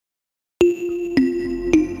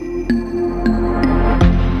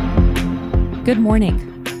Good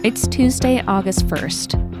morning. It's Tuesday, August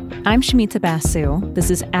 1st. I'm Shamita Basu.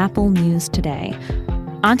 This is Apple News Today.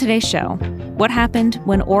 On today's show, what happened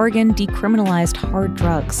when Oregon decriminalized hard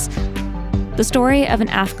drugs? The story of an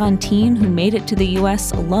Afghan teen who made it to the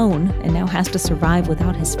U.S. alone and now has to survive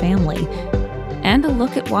without his family. And a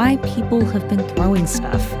look at why people have been throwing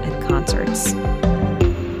stuff at concerts.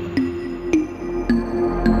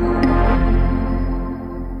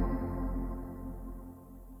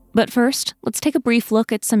 But first, let's take a brief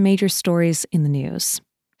look at some major stories in the news.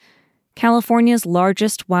 California's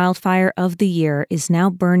largest wildfire of the year is now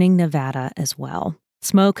burning Nevada as well.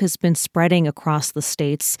 Smoke has been spreading across the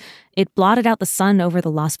states. It blotted out the sun over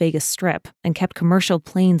the Las Vegas Strip and kept commercial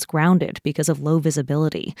planes grounded because of low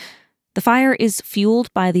visibility. The fire is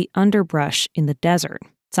fueled by the underbrush in the desert.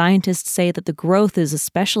 Scientists say that the growth is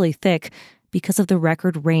especially thick because of the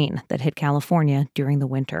record rain that hit California during the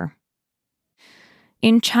winter.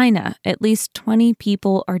 In China, at least 20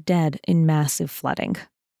 people are dead in massive flooding.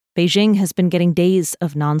 Beijing has been getting days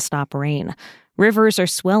of nonstop rain. Rivers are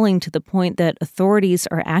swelling to the point that authorities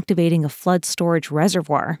are activating a flood storage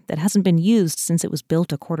reservoir that hasn't been used since it was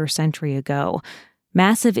built a quarter century ago.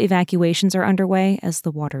 Massive evacuations are underway as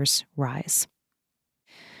the waters rise.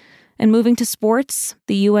 And moving to sports,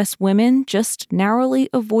 the U.S. women just narrowly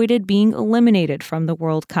avoided being eliminated from the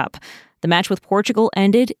World Cup. The match with Portugal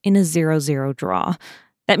ended in a 0-0 draw.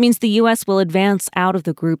 That means the U.S. will advance out of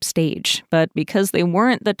the group stage, but because they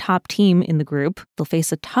weren't the top team in the group, they'll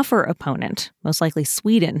face a tougher opponent, most likely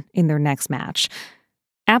Sweden, in their next match.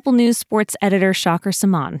 Apple News sports editor Shakir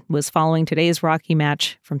Saman was following today's Rocky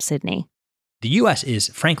match from Sydney. The U.S. is,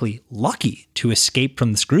 frankly, lucky to escape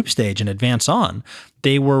from this group stage and advance on.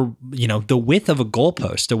 They were, the width of a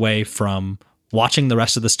goalpost away from watching the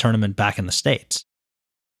rest of this tournament back in the States.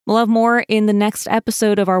 We'll have more in the next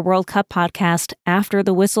episode of our World Cup podcast, After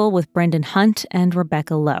the Whistle with Brendan Hunt and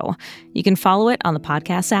Rebecca Lowe. You can follow it on the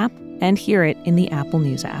podcast app and hear it in the Apple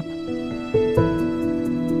News app.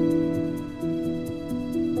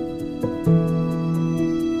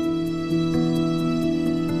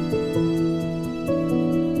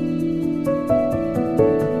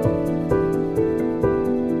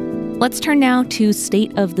 Let's turn now to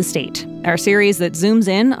State of the State, our series that zooms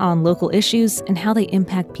in on local issues and how they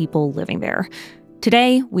impact people living there.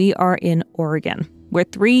 Today, we are in Oregon, where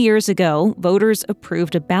 3 years ago, voters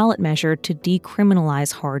approved a ballot measure to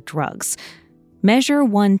decriminalize hard drugs. Measure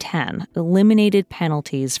 110 eliminated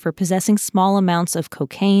penalties for possessing small amounts of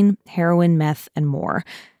cocaine, heroin, meth, and more.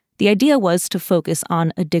 The idea was to focus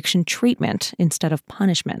on addiction treatment instead of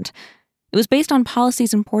punishment. It was based on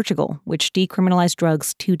policies in Portugal, which decriminalized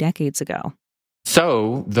drugs 2 decades ago.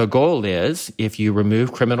 So the goal is, if you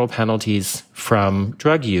remove criminal penalties from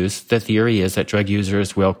drug use, the theory is that drug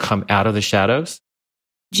users will come out of the shadows.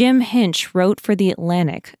 Jim Hinch wrote for The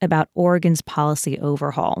Atlantic about Oregon's policy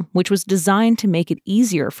overhaul, which was designed to make it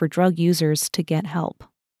easier for drug users to get help.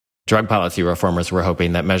 Drug policy reformers were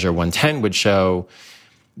hoping that Measure 110 would show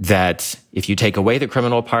that if you take away the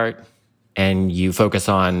criminal part, and you focus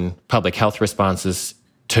on public health responses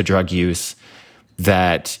to drug use,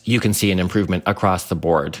 that you can see an improvement across the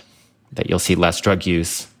board, that you'll see less drug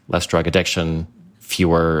use, less drug addiction,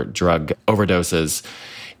 fewer drug overdoses,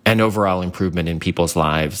 and overall improvement in people's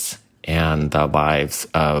lives and the lives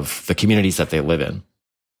of the communities that they live in.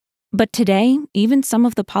 But today, even some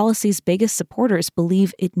of the policy's biggest supporters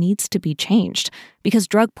believe it needs to be changed because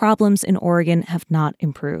drug problems in Oregon have not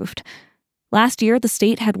improved. Last year, the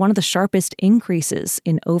state had one of the sharpest increases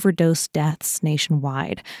in overdose deaths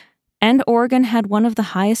nationwide. And Oregon had one of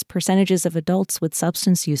the highest percentages of adults with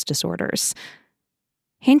substance use disorders.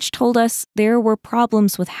 Hinch told us there were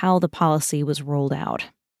problems with how the policy was rolled out.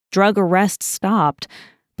 Drug arrests stopped,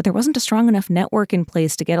 but there wasn't a strong enough network in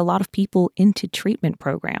place to get a lot of people into treatment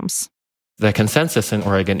programs. The consensus in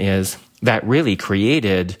Oregon is that really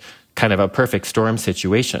created kind of a perfect storm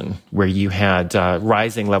situation where you had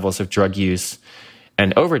rising levels of drug use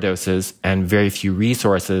and overdoses and very few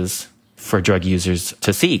resources for drug users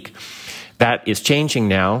to seek. That is changing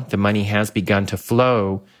now. The money has begun to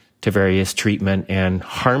flow to various treatment and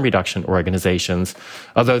harm reduction organizations,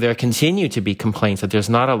 although there continue to be complaints that there's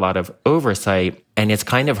not a lot of oversight, and it's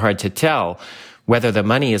kind of hard to tell whether the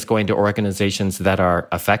money is going to organizations that are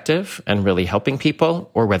effective and really helping people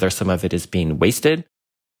or whether some of it is being wasted.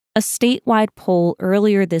 A statewide poll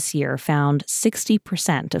earlier this year found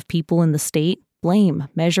 60% of people in the state blame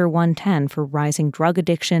Measure 110 for rising drug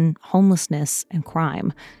addiction, homelessness, and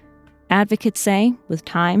crime. Advocates say, with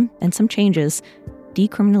time and some changes,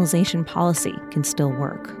 decriminalization policy can still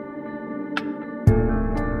work.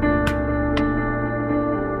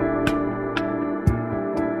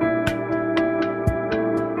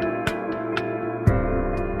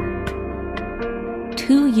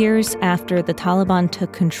 2 years after the Taliban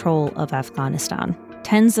took control of Afghanistan,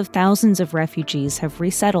 tens of thousands of refugees have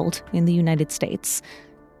resettled in the United States.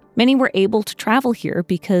 Many were able to travel here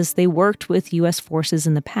because they worked with U.S. forces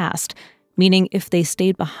in the past, meaning if they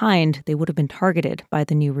stayed behind, they would have been targeted by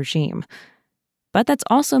the new regime. But that's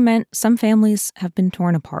also meant some families have been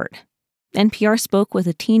torn apart. NPR spoke with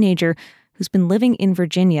a teenager who's been living in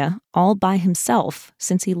Virginia all by himself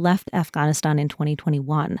since he left Afghanistan in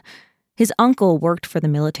 2021. His uncle worked for the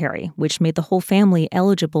military, which made the whole family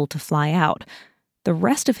eligible to fly out. The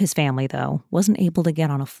rest of his family, though, wasn't able to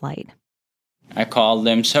get on a flight. I called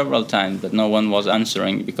them several times, but no one was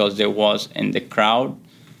answering because they was in the crowd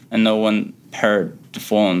and no one heard the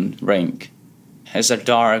phone ring. It's a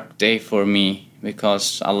dark day for me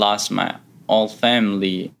because I lost my whole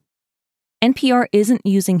family. NPR isn't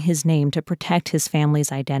using his name to protect his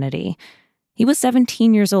family's identity. He was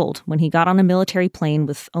 17 years old when he got on a military plane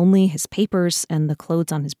with only his papers and the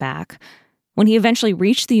clothes on his back. When he eventually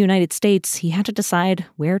reached the United States, he had to decide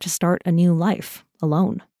where to start a new life,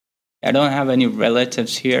 alone. I don't have any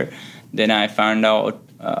relatives here. Then I found out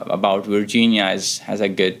about Virginia has a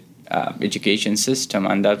good education system,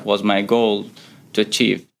 and that was my goal to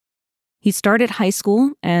achieve. He started high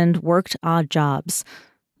school and worked odd jobs.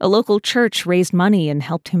 A local church raised money and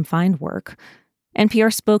helped him find work.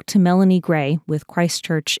 NPR spoke to Melanie Gray with Christ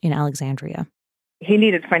Church in Alexandria. He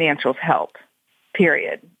needed financial help,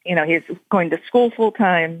 period. He's going to school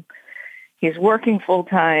full-time. He's working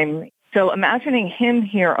full-time. So imagining him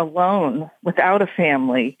here alone without a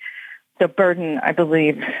family, the burden, I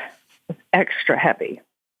believe, is extra heavy.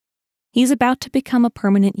 He's about to become a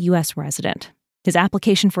permanent U.S. resident. His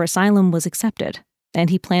application for asylum was accepted, and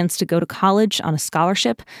he plans to go to college on a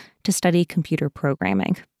scholarship to study computer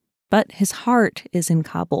programming. But his heart is in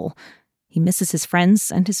Kabul. He misses his friends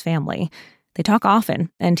and his family. They talk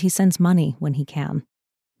often, and he sends money when he can.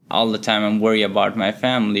 All the time I'm worried about my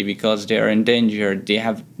family because they're in danger. They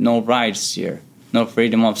have no rights here, no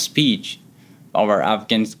freedom of speech. Our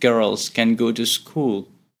Afghan girls can go to school.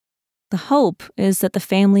 The hope is that the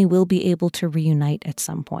family will be able to reunite at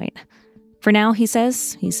some point. For now, he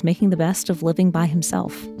says he's making the best of living by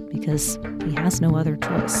himself because he has no other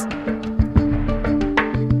choice.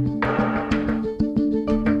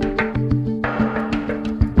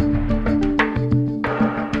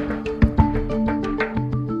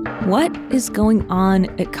 What is going on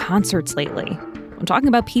at concerts lately? I'm talking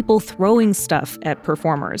about people throwing stuff at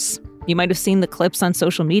performers. You might have seen the clips on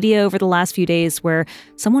social media over the last few days where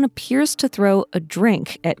someone appears to throw a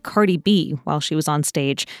drink at Cardi B while she was on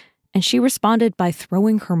stage, and she responded by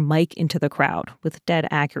throwing her mic into the crowd, with dead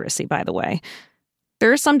accuracy, by the way.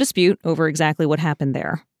 There is some dispute over exactly what happened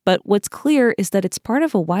there, but what's clear is that it's part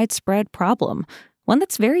of a widespread problem, one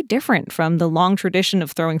that's very different from the long tradition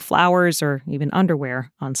of throwing flowers or even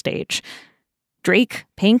underwear on stage. Drake,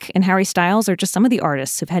 Pink, and Harry Styles are just some of the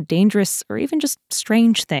artists who've had dangerous or even just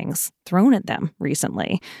strange things thrown at them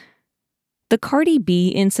recently. The Cardi B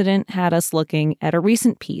incident had us looking at a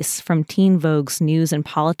recent piece from Teen Vogue's news and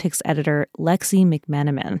politics editor Lexi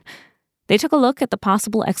McMenamin. They took a look at the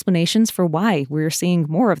possible explanations for why we're seeing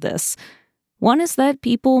more of this. One is that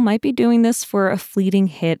people might be doing this for a fleeting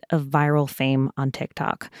hit of viral fame on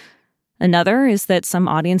TikTok. Another is that some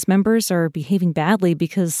audience members are behaving badly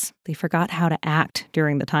because they forgot how to act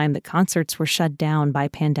during the time that concerts were shut down by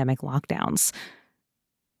pandemic lockdowns.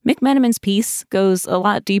 McMenamin's piece goes a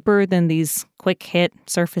lot deeper than these quick-hit,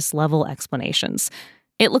 surface-level explanations.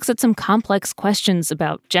 It looks at some complex questions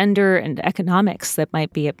about gender and economics that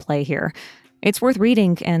might be at play here. It's worth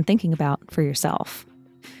reading and thinking about for yourself.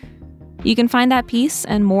 You can find that piece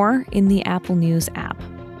and more in the Apple News app.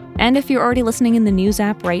 And if you're already listening in the News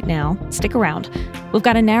app right now, stick around. We've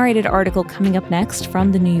got a narrated article coming up next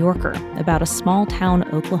from The New Yorker about a small-town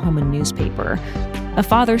Oklahoma newspaper. A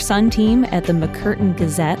father-son team at the McCurtain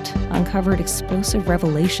Gazette uncovered explosive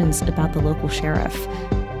revelations about the local sheriff.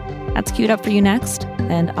 That's queued up for you next,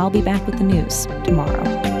 and I'll be back with the news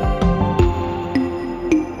tomorrow.